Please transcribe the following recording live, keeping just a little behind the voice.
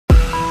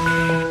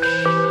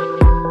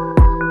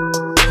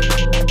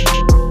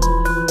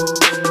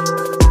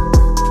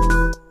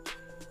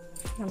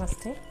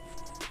నమస్తే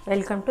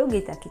welcome to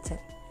Gita kitchen.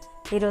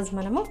 ఈరోజు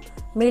మనము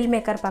మీల్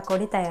మేకర్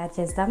పకోడీ తయారు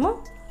చేద్దాము।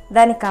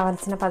 దానికి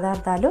కావాల్సిన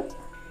పదార్థాలు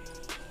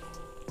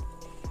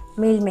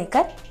మీల్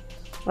మేకర్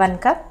 1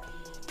 కప్,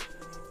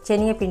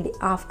 శనగపిండి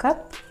 1/2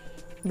 కప్,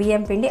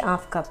 బియ్యం పిండి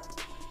 1/2 కప్,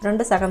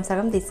 రెండు సగం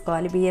సగం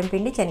తీసుకోవాలి। బియ్యం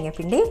పిండి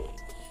శనగపిండి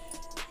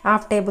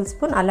 1/2 టేబుల్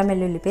స్పూన్ అల్లం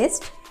వెల్లుల్లి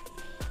paste,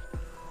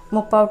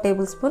 3/4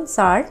 table spoon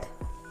salt,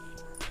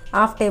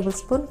 1/2 table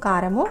spoon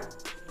కారము,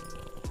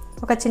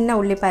 ఒక చిన్న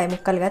ఉల్లిపాయ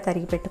ముక్కలుగా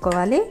తరిగి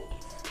పెట్టుకోవాలి,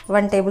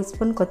 1 టేబుల్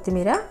స్పూన్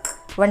కొత్తిమీర,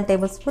 1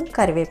 టేబుల్ స్పూన్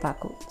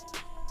కరివేపాకు,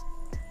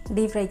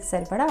 డీప్ ఫ్రైకి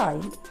సరిపడా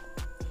ఆయిల్।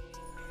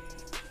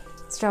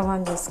 స్టవ్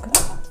ఆన్ చేసుకుని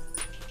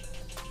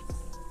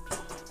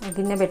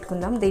గిన్నె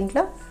పెట్టుకుందాం।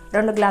 దీంట్లో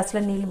 2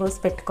 గ్లాసుల నీళ్ళు పోసి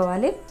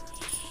పెట్టుకోవాలి।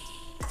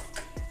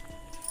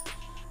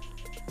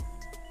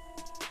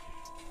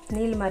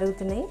 నీళ్ళు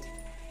మరుగుతున్నాయి।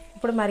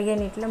 ఇప్పుడు మరిగే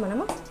నీటిలో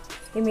మనము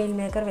ఈ మీల్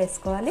మేకర్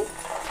వేసుకోవాలి।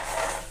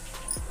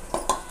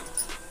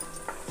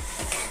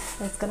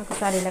 వేసుకొని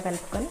ఒకసారి ఇలా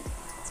కలుపుకొని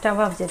స్టవ్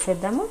ఆఫ్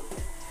చేసేద్దాము।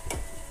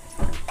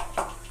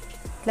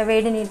 ఇట్లా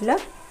వేడి నీటిలో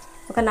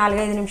ఒక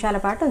 4-5 నిమిషాల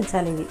పాటు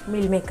ఉంచాలి ఇవి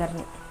మీల్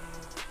మేకర్ని।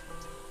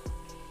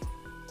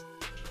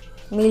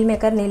 మీల్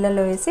మేకర్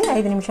నీళ్ళల్లో వేసి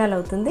 5 నిమిషాలు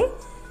అవుతుంది।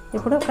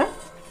 ఇప్పుడు ఒక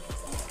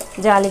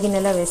జాలి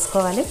గిన్నెలో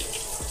వేసుకోవాలి।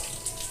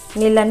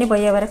 నీళ్ళన్నీ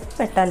పోయే వరకు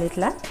పెట్టాలి।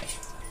 ఇట్లా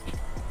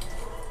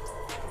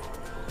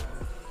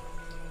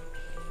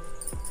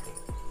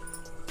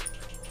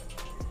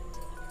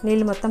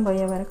నీళ్ళు మొత్తం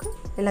పోయే వరకు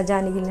ఇలా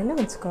జాలి గిన్నెలో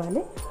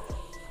ఉంచుకోవాలి।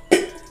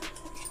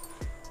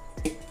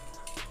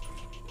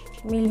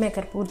 మీల్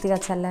మేకర్ పూర్తిగా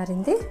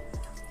చల్లారింది।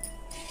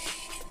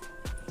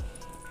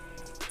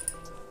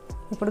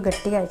 ఇప్పుడు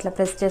గట్టిగా ఇట్లా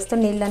ప్రెస్ చేస్తూ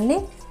నీళ్ళన్నీ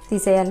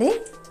తీసేయాలి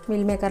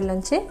మీల్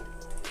మేకర్లోంచి।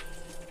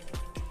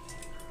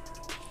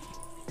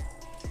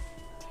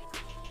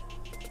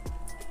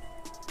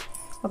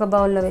 ఒక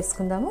బౌల్లో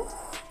వేసుకుందాము।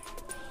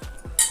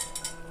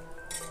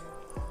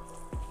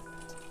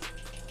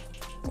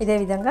 ఇదే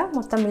విధంగా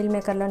మొత్తం మీల్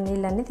మేకర్లో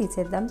నీళ్ళన్నీ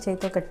తీసేద్దాం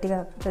చేతితో గట్టిగా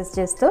ప్రెస్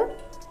చేస్తూ।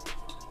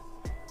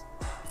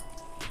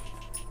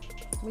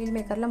 మీల్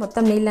మేకర్లో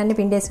మొత్తం నీళ్ళన్నీ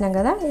పిండేసినాం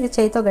కదా, ఇది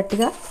చేతితో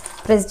గట్టిగా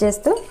ప్రెస్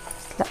చేస్తూ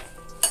ఇట్లా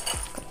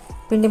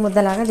పిండి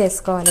ముద్దలాగా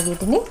చేసుకోవాలి।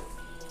 వీటిని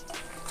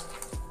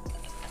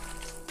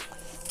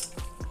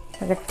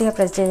గట్టిగా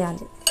ప్రెస్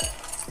చేయాలి,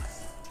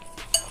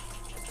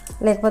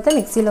 లేకపోతే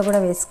మిక్సీలో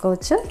కూడా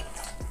వేసుకోవచ్చు।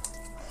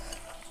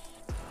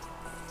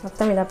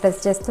 మొత్తం ఇలా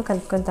ప్రెస్ చేస్తూ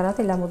కలుపుకున్న తర్వాత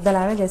ఇలా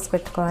ముద్దలాగా చేసి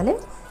పెట్టుకోవాలి।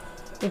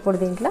 ఇప్పుడు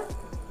దీంట్లో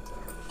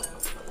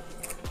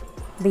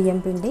బియ్యం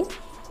పిండి,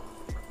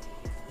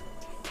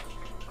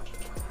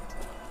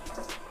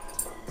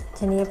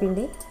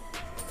 శనగపిండి,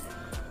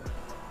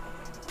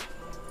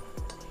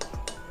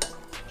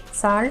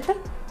 సాల్ట్,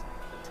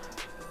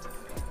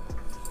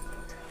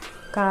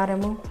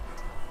 కారము,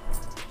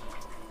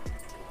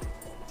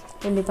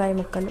 ఉల్లిపాయ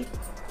ముక్కలు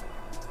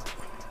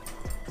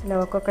ఇలా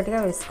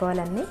ఒక్కొక్కటిగా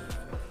వేసుకోవాలన్నీ,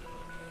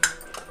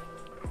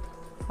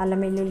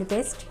 అల్లం వెల్లుల్లి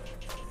పేస్ట్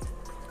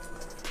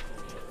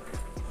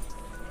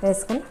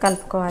వేసుకొని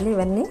కలుపుకోవాలి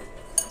ఇవన్నీ।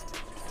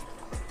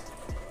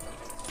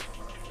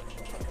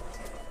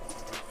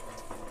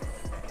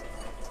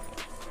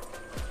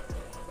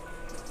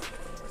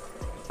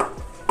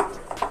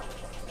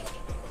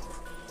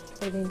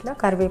 దీంట్లో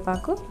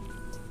కరివేపాకు,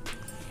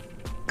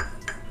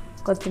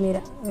 కొత్తిమీర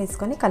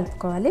వేసుకొని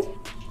కలుపుకోవాలి।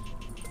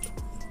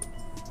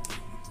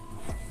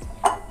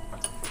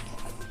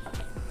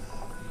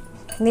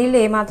 నీళ్ళు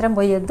ఏమాత్రం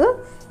పోయొద్దు,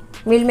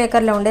 మీల్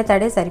మేకర్లో ఉండే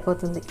తడే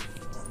సరిపోతుంది।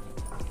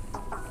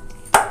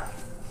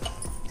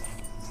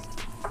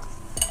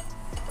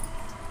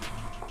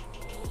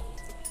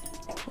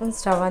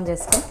 స్టవ్ ఆన్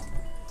చేసుకొని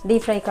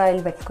డీప్ ఫ్రైకి ఆయిల్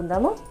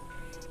పెట్టుకుందాము।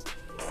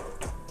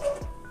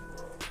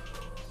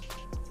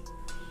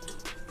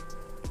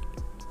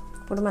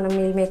 ఇప్పుడు మనం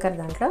మీల్ మేకర్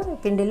దాంట్లో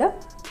పిండిలో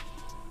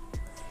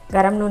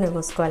గరం నూనె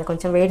పోసుకోవాలి,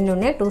 కొంచెం వేడి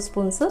నూనె 2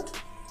 స్పూన్స్,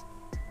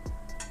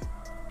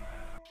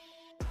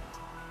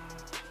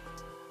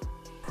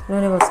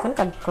 నూనె పోసుకొని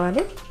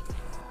కలుపుకోవాలి।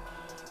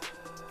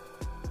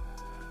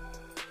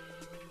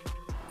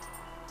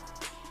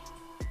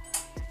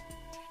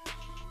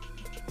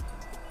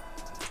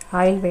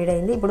 ఆయిల్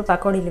వేడైంది। ఇప్పుడు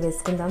పకోడీలు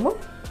వేసుకుందాము।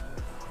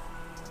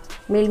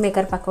 మీల్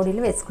మేకర్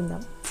పకోడీలు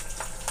వేసుకుందాం।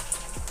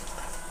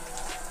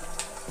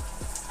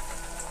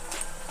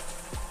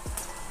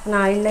 మన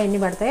ఆయిల్లో ఎన్ని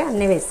పడతాయో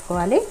అన్నీ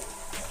వేసుకోవాలి।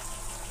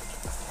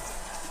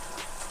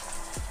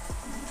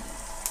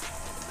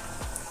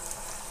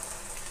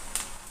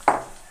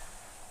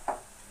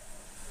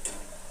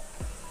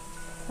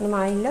 మనం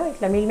ఆయిల్లో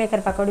ఇట్లా మీల్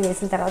మేకర్ పకోడీ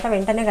వేసిన తర్వాత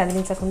వెంటనే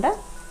కదిలించకుండా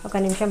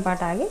 1 నిమిషం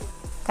పాటు ఆగి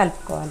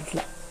కలుపుకోవాలి।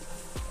 ఇట్లా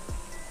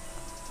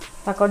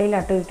పకోడీలు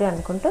అటు ఇటు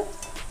అనుకుంటూ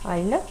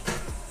ఆయిల్లో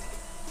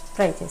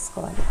ఫ్రై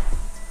చేసుకోవాలి।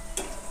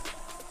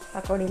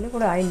 పకోడీలు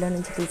కూడా ఆయిల్లో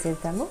నుంచి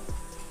తీసేద్దాము।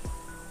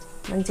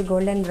 మంచి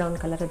గోల్డెన్ బ్రౌన్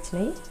కలర్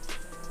వచ్చినాయి,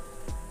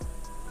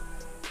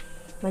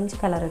 మంచి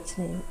కలర్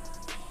వచ్చినాయి।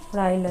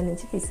 ఇప్పుడు ఆయిల్లో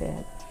నుంచి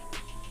తీసేయాలి।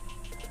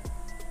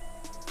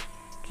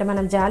 ఇట్లా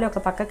మనం జాలి ఒక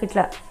పక్కకి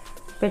ఇట్లా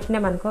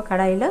పెట్టినామనుకో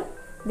కడాయిలో,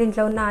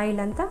 దీంట్లో ఉన్న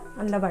ఆయిల్ అంతా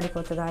అందులో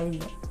పడిపోతుంది।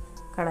 ఆయిల్లో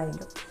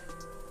కడాయిలో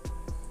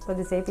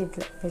కొద్దిసేపు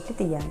ఇట్లా పెట్టి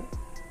తీయాలి।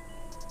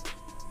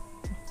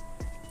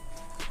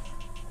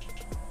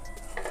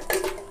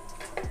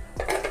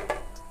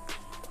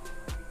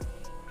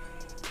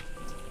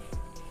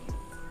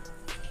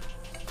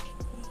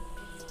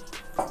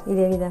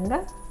 ఇదే విధంగా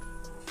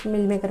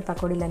మిల్ మేకర్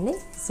పకోడీలన్నీ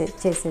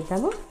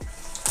చేసేద్దాము.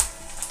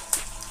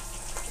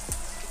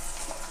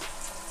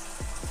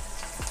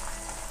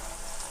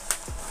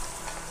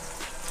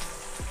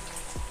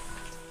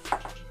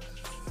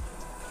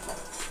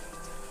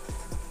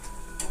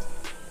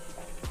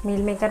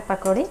 మిల్ మేకర్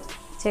పకోడీ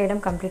చేయడం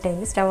కంప్లీట్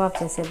అయింది. స్టవ్ ఆఫ్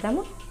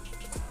చేసేద్దాము.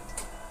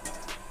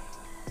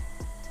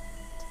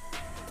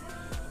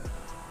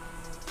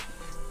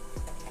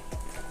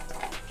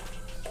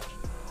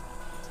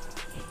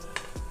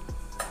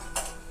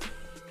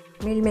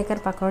 మిల్ మేకర్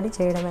పకోడీ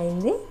చేయడం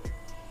అయింది.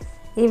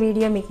 ఈ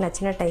వీడియో మీకు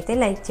నచ్చినట్టయితే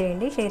లైక్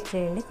చేయండి, షేర్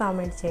చేయండి,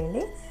 కామెంట్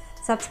చేయండి.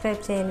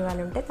 సబ్స్క్రైబ్ చేయని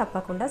వాళ్ళు ఉంటే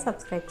తప్పకుండా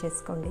సబ్స్క్రైబ్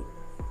చేసుకోండి.